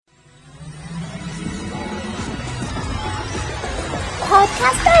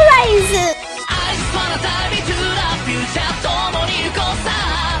podcast Arise!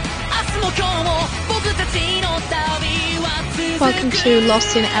 Welcome to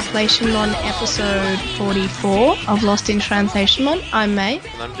Lost in Appalachian Mon episode 44 of Lost in Translation Mon. I'm May.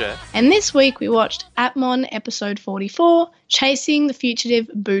 And I'm Jay. And this week we watched Appmon episode 44, Chasing the Fugitive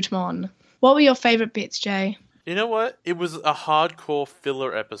Bootmon. What were your favourite bits, Jay? You know what? It was a hardcore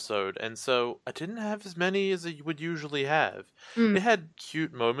filler episode, and so I didn't have as many as I would usually have. It had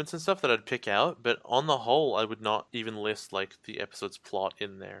cute moments and stuff that I'd pick out, but on the whole, I would not even list like the episode's plot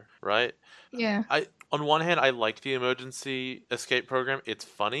in there, right? Yeah. On one hand, I like the emergency escape program. It's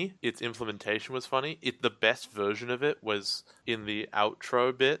funny. Its implementation was funny. The best version of it was in the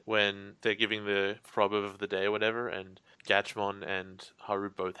outro bit when they're giving the proverb of the day or whatever, and Gatchmon and Haru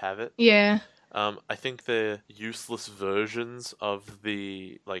both have it. Yeah. I think the useless versions of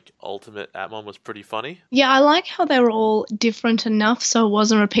the ultimate Appmon was pretty funny. Yeah, I like how they were all different enough so it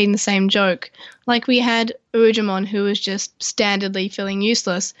wasn't repeating the same joke. Like we had Urgemon, who was just standardly feeling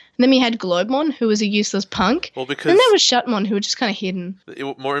useless, and then we had Globemon, who was a useless punk. Well, because and there was Shutmon, who was just kind of hidden.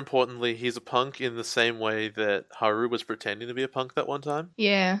 More importantly, he's a punk in the same way that Haru was pretending to be a punk that one time.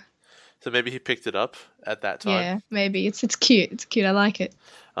 Yeah. So maybe he picked it up at that time. Yeah, maybe. It's cute. It's cute. I like it.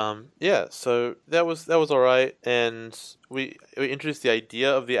 Yeah, so that was all right, and we introduced the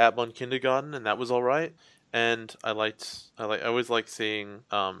idea of the Appmon kindergarten, and that was all right. And I always like seeing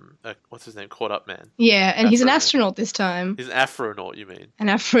what's his name, Caught Up Man. Yeah, and he's an astronaut this time. He's an Afronaut, you mean? An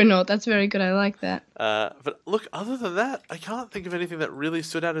Afronaut. That's very good. I like that. But look, other than that, I can't think of anything that really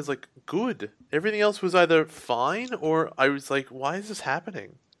stood out as good. Everything else was either fine or I was like, why is this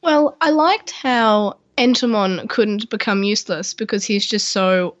happening? Well, I liked how Entomon couldn't become useless because he's just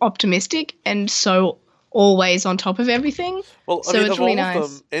so optimistic and so always on top of everything. Well, so it's really nice. Of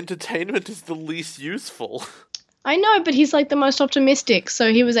them, entertainment is the least useful. I know, but he's the most optimistic,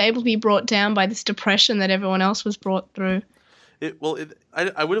 so he was able to be brought down by this depression that everyone else was brought through.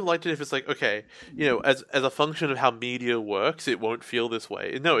 I would have liked it if it's okay, as a function of how media works, it won't feel this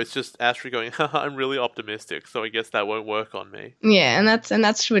way. No, it's just Astrid going, I'm really optimistic, so I guess that won't work on me. Yeah, and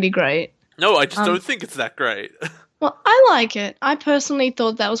that's really great. No, I just don't think it's that great. Well, I like it. I personally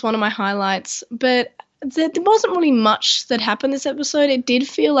thought that was one of my highlights, but there wasn't really much that happened this episode. It did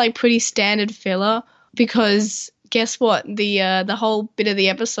feel like pretty standard filler because guess what? The whole bit of the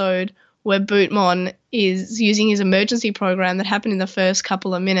episode where Bootmon is using his emergency program that happened in the first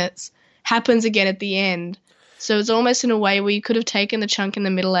couple of minutes happens again at the end. So it's almost in a way where you could have taken the chunk in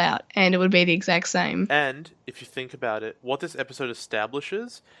the middle out and it would be the exact same. And if you think about it, what this episode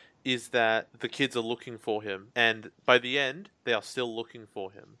establishes is that the kids are looking for him, and by the end, they are still looking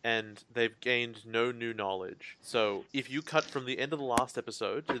for him, and they've gained no new knowledge. So, if you cut from the end of the last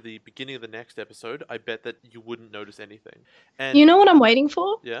episode to the beginning of the next episode, I bet that you wouldn't notice anything. And you know what I'm waiting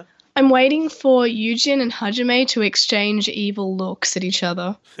for? Yeah? I'm waiting for Yujin and Hajime to exchange evil looks at each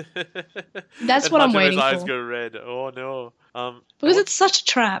other. That's what I'm waiting for. Hajime's eyes go red. Oh, no. Because it's such a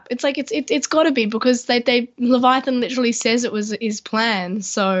trap. It's it's got to be because Leviathan literally says it was his plan.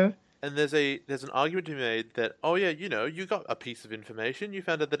 So. And there's an argument to be made that you got a piece of information. You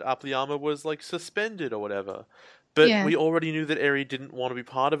found out that Applayama was suspended or whatever, but we already knew that Eri didn't want to be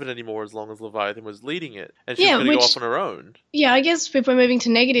part of it anymore as long as Leviathan was leading it, and she's going to go off on her own. Yeah, I guess if we're moving to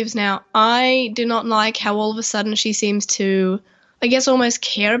negatives now, I do not like how all of a sudden she seems to, I guess, almost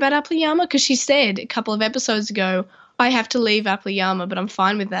care about Applayama because she said a couple of episodes ago, I have to leave Applayama, but I'm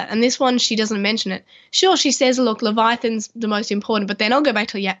fine with that. And this one, she doesn't mention it. Sure, she says, look, Leviathan's the most important, but then I'll go back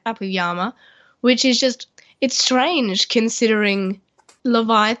to Applayama, which is just, it's strange considering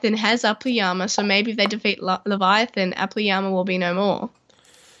Leviathan has Applayama, so maybe if they defeat Leviathan, Applayama will be no more.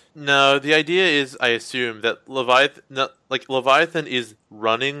 No, the idea is, I assume, that Leviathan is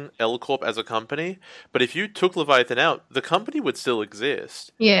running L-Corp as a company, but if you took Leviathan out, the company would still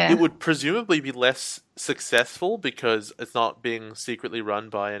exist. Yeah. It would presumably be less successful because it's not being secretly run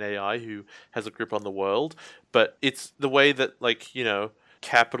by an AI who has a grip on the world, but it's the way that,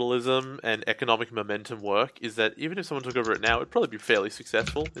 capitalism and economic momentum work is that even if someone took over it now, it'd probably be fairly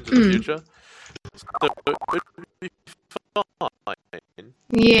successful into the future. So it would be fine.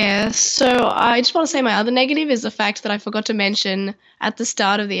 Yeah, so I just want to say my other negative is the fact that I forgot to mention at the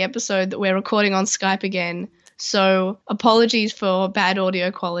start of the episode that we're recording on Skype again. So apologies for bad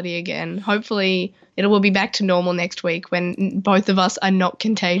audio quality again. Hopefully it will be back to normal next week when both of us are not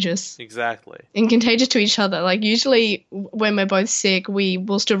contagious. Exactly. And contagious to each other. Usually when we're both sick, we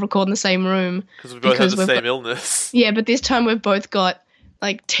will still record in the same room. Because we both have the same illness. Yeah, but this time we've both got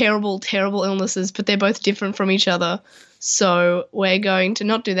terrible, terrible illnesses, but they're both different from each other. So we're going to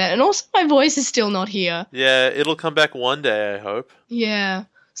not do that. And also my voice is still not here. Yeah, it'll come back one day, I hope. Yeah.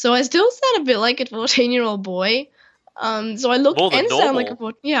 So I still sound a bit like a 14-year-old boy. So I look More than and sound like a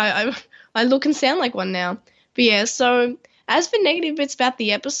normal. I look and sound like one now. But yeah, so as for negative bits about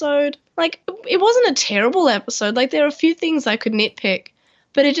the episode, like it wasn't a terrible episode. Like there are a few things I could nitpick,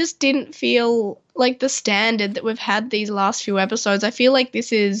 but it just didn't feel like the standard that we've had these last few episodes. I feel like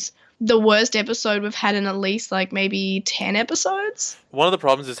this is the worst episode we've had in at least like maybe 10 episodes. One of the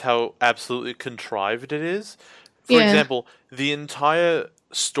problems is how absolutely contrived it is. For Yeah. example, the entire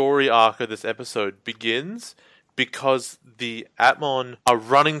story arc of this episode begins because the Atmon are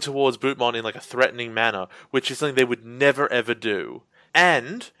running towards Bootmon in like a threatening manner, which is something they would never ever do.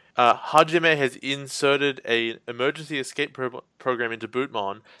 And Hajime has inserted an emergency escape program into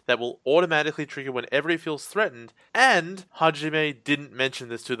Bootmon that will automatically trigger whenever he feels threatened, and Hajime didn't mention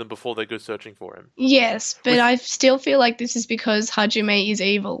this to them before they go searching for him. Yes, but Which- I still feel like this is because Hajime is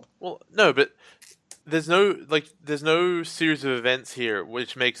evil. Well, no, but there's no series of events here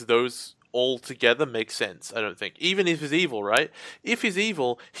which makes those all together make sense, I don't think. Even if he's evil, right? If he's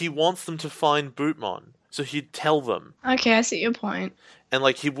evil, he wants them to find Bootmon, so he'd tell them. Okay, I see your point. And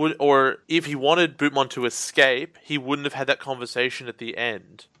like he would, or if he wanted Bootmon to escape, he wouldn't have had that conversation at the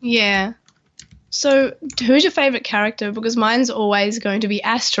end. Yeah. So, who's your favorite character? Because mine's always going to be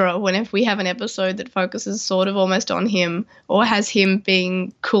Astra whenever we have an episode that focuses sort of almost on him or has him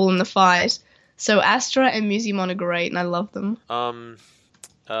being cool in the fight. So, Astra and Muzimon are great and I love them.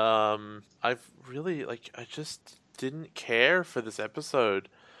 I've really I just didn't care for this episode.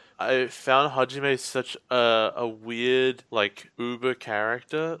 I found Hajime such a weird, like, uber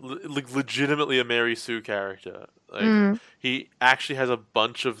character, like legitimately a Mary Sue character. Like he actually has a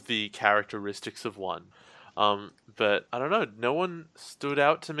bunch of the characteristics of one. But I don't know. No one stood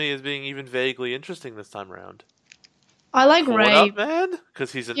out to me as being even vaguely interesting this time around. I like Caught Ray. Up Man,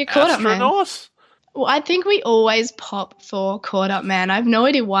 because he's an Yeah, Caught Up Man. astronaut. Well, I think we always pop for Caught Up Man. I have no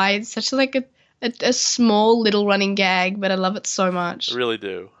idea why. It's such like a small little running gag, but I love it so much. I really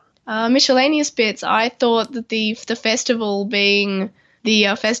do. Miscellaneous bits. I thought that the festival being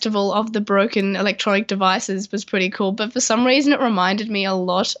the festival of the broken electronic devices was pretty cool, but for some reason it reminded me a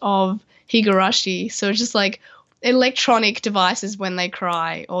lot of Higurashi. So it's just like electronic devices when they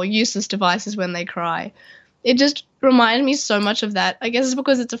cry or useless devices when they cry. It just reminded me so much of that. I guess it's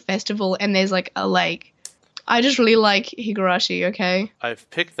because it's a festival and there's like a lake. I just really like Higurashi, okay? I've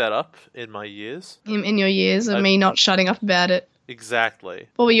picked that up in my years. In your years of me not shutting up about it. Exactly.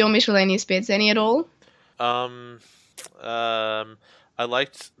 What were your miscellaneous bits? Any at all? I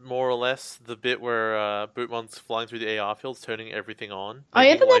liked more or less the bit where Bootmon's flying through the AR fields, turning everything on. Oh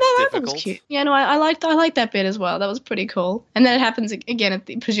yeah, making but life that was difficult. cute. Yeah, no, I liked that bit as well. That was pretty cool. And then it happens again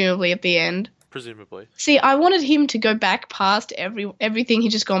presumably at the end. Presumably. See, I wanted him to go back past everything he'd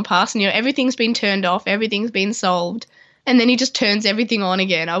just gone past, and everything's been turned off, everything's been solved, and then he just turns everything on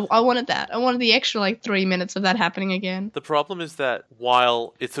again. I wanted that. I wanted the extra 3 minutes of that happening again. The problem is that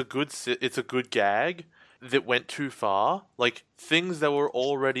while it's a good gag, that went too far. Like, things that were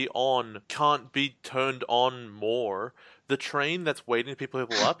already on can't be turned on more. The train that's waiting to pick people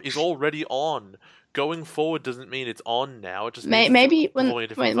up is already on. Going forward doesn't mean it's on now. It just means Maybe it's performing a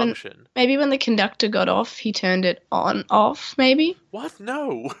different function. Maybe when the conductor got off, he turned it off. Maybe What?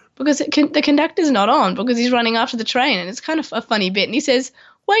 No. because the conductor's not on because he's running after the train, and it's kind of a funny bit. And he says,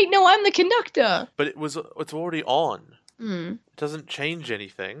 "Wait, no, I'm the conductor." But it's already on. Hmm. It doesn't change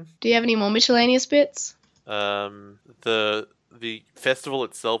anything. Do you have any more miscellaneous bits? The festival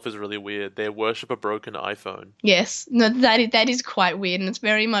itself is really weird. They worship a broken iPhone. Yes, no, that is quite weird, and it's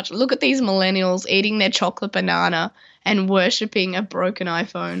very much look at these millennials eating their chocolate banana and worshipping a broken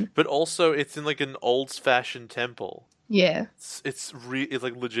iPhone. But also, it's in an old-fashioned temple. Yeah, It's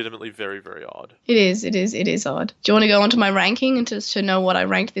legitimately very, very odd. it is odd. Do you want to go on to my ranking and to know what I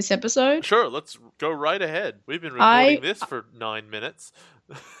ranked this episode? Sure, let's go right ahead. We've been recording this for 9 minutes.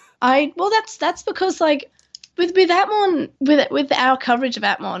 That's because with Atmon with our coverage of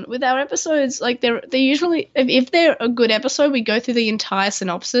Atmon with our episodes they're usually if they're a good episode we go through the entire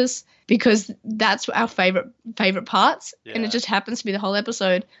synopsis because that's our favorite parts and Yeah. it just happens to be the whole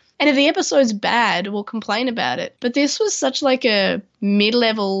episode. And if the episode's bad, we'll complain about it. But this was such a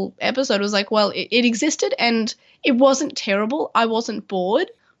mid-level episode. It was it existed and it wasn't terrible. I wasn't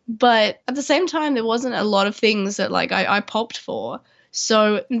bored, but at the same time there wasn't a lot of things that I popped for.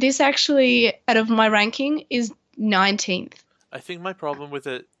 So this actually, out of my ranking, is 19th. I think my problem with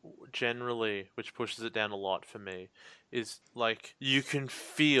it generally, which pushes it down a lot for me, is like you can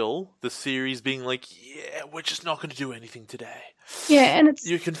feel the series being like, yeah, we're just not going to do anything today. Yeah, and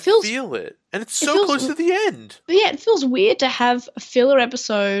You can feels feel it, and it's it so feels close to the end. yeah, it feels weird to have a filler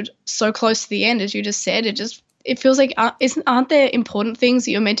episode so close to the end, as you just said. It feels like aren't there important things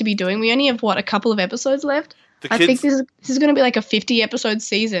that you're meant to be doing? We only have a couple of episodes left. The I think kids, this is going to be like a 50 episode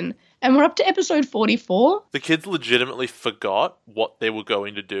season, and we're up to episode 44. the kids legitimately forgot what they were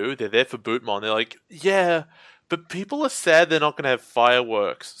going to do. They're there for Bootmon. They're like, yeah, but people are sad they're not going to have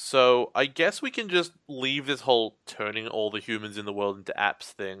fireworks. So I guess we can just leave this whole turning all the humans in the world into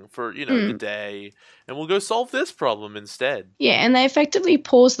apps thing for, the day. And we'll go solve this problem instead. Yeah, and they effectively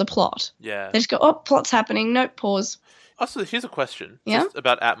pause the plot. Yeah. They just go, oh, plot's happening. Nope, pause. Also, here's a question. Yeah? Just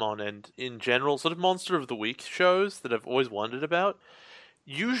about Atmon and, in general, sort of Monster of the Week shows that I've always wondered about.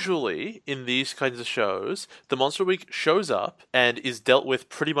 Usually, in these kinds of shows, the Monster Week shows up and is dealt with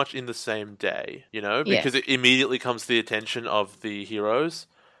pretty much in the same day, because it immediately comes to the attention of the heroes.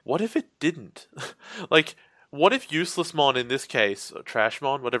 What if it didn't? Like, what if Useless Mon in this case, or Trash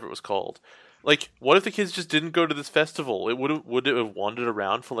Mon, whatever it was called, like, what if the kids just didn't go to this festival? Would it have wandered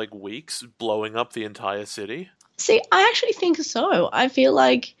around for, like, weeks, blowing up the entire city? See, I actually think so. I feel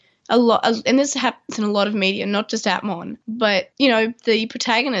like a lot, and this happens in a lot of media, not just Atmon, but, the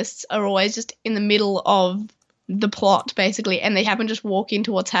protagonists are always just in the middle of the plot, basically, and they happen to just walk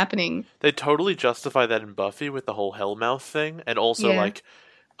into what's happening. They totally justify that in Buffy with the whole Hellmouth thing, and also, like,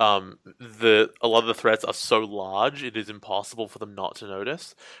 a lot of the threats are so large, it is impossible for them not to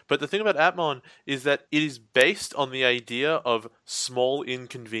notice. But the thing about Atmon is that it is based on the idea of small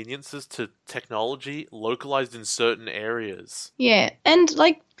inconveniences to technology localized in certain areas. Yeah, and,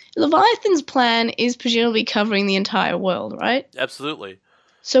 like, Leviathan's plan is presumably covering the entire world, right? Absolutely.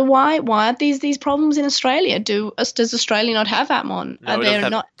 So why aren't these problems in Australia? Does Australia not have Atmon? No,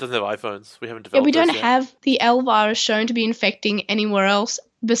 it doesn't have iPhones. We haven't developed we don't those yet. have the L virus shown to be infecting anywhere else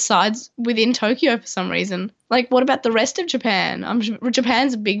besides within Tokyo for some reason. Like, what about the rest of Japan?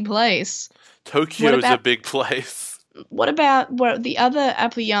 Japan's a big place. Tokyo's a big place. What about where the other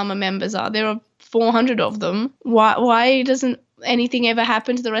Aoyama members are? There are 400 of them. Why doesn't anything ever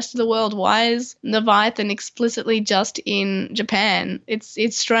happen to the rest of the world? Why is Leviathan explicitly just in Japan? It's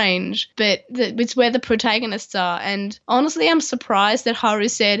strange, but it's where the protagonists are. And honestly, I'm surprised that Haru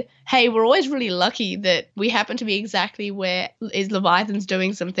said, hey, we're always really lucky that we happen to be exactly where is Leviathan's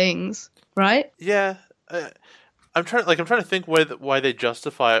doing some things, right? Yeah. I'm trying to think why they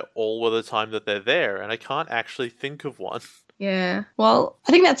justify it all of the time that they're there, and I can't actually think of one. Yeah. Well,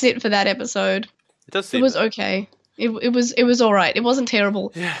 I think that's it for that episode. It does seem It was okay. It was all right. It wasn't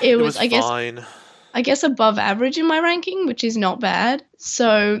terrible. Yeah, it was fine. I guess above average in my ranking, which is not bad.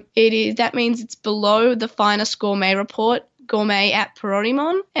 So that means it's below the finest gourmet report, Gourmet at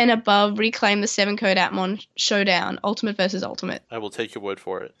Perorimon, and above Reclaim the 7-Code Atmon Showdown, Ultimate versus Ultimate. I will take your word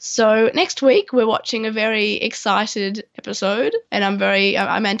for it. So next week we're watching a very excited episode, and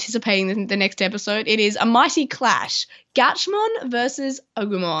I'm anticipating the next episode. It is A Mighty Clash, Gatchmon versus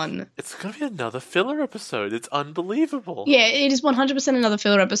Agumon. It's going to be another filler episode. It's unbelievable. Yeah, it is 100% another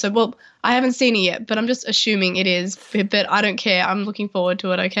filler episode. Well, I haven't seen it yet, but I'm just assuming it is. But I don't care. I'm looking forward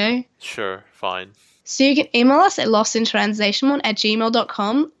to it, okay? Sure, fine. So you can email us at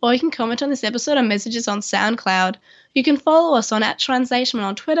lostintranslationmon@gmail.com, or you can comment on this episode on messages on SoundCloud. You can follow us on @translationmon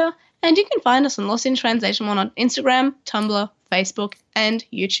on Twitter, and you can find us on Lost in Translationmon on Instagram, Tumblr, Facebook, and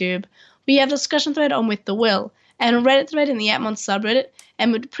YouTube. We have a discussion thread on With the Will, and a Reddit thread in the Atmon subreddit,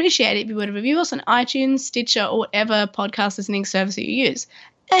 and would appreciate it if you would review us on iTunes, Stitcher, or whatever podcast listening service you use.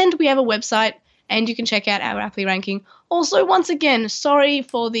 And we have a website, and you can check out our Aptly ranking. Also, once again, sorry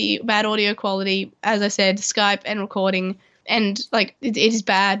for the bad audio quality. As I said, Skype and recording, and it is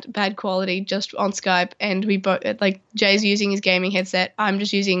bad quality just on Skype. And we both Jay's using his gaming headset. I'm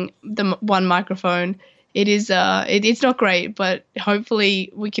just using the one microphone. It is it's not great, but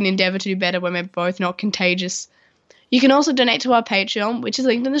hopefully we can endeavor to do better when we're both not contagious. You can also donate to our Patreon, which is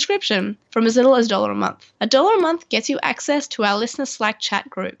linked in the description, from as little as $1 a month. $1 a month gets you access to our listener Slack chat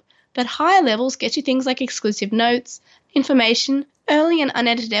group, but higher levels get you things like exclusive notes, information, early and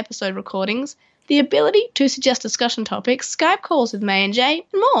unedited episode recordings, the ability to suggest discussion topics, Skype calls with May and Jay,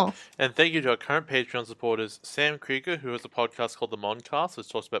 and more. And thank you to our current Patreon supporters, Sam Krieger, who has a podcast called The Moncast, which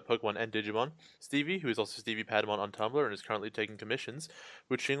talks about Pokemon and Digimon, Stevie, who is also Stevie Padamon on Tumblr and is currently taking commissions,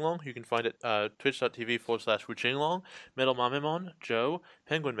 Wuchinglong, who you can find at twitch.tv/Wuchinglong, Metal Mamemon, Joe,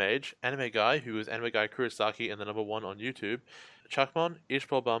 Penguin Mage, Anime Guy, who is Anime Guy Kurosaki and the #1 on YouTube, Chuckmon,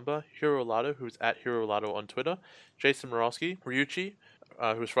 Ishbal Bamba, Hiro Lado, who is at Hiro Lado on Twitter, Jason Morosky, Ryuchi,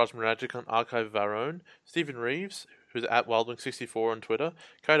 who is Frosman Magic on Archive of Our Own, Stephen Reeves, who's at Wildwing64 on Twitter,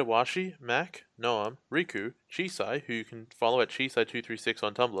 Kaitawashi, Mac, Noam, Riku, Chisai, who you can follow at Chisai236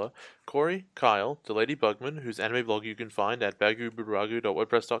 on Tumblr, Corey, Kyle, Delady Bugman, whose anime blog you can find at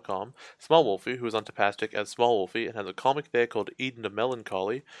baguburagu.wordpress.com, Smallwolfie, who is on Tapastic as Smallwolfie and has a comic there called Eden of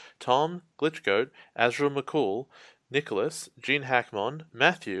Melancholy, Tom, Glitchgoat, Azra McCool, Nicholas, Gene Hackmon,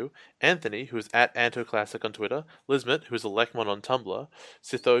 Matthew, Anthony, who is at AntoClassic on Twitter, Lismet, who is Lekmon on Tumblr,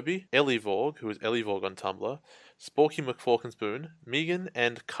 Sithobi, Elievorg, who is Elievorg on Tumblr, Sporky McForkinspoon, Megan,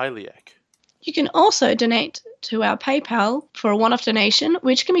 and Kyliak. You can also donate to our PayPal for a one-off donation,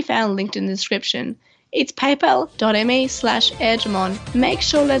 which can be found linked in the description. It's paypal.me/Airjamon. Make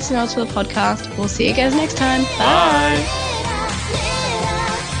sure to let us know to the podcast. We'll see you guys next time. Bye.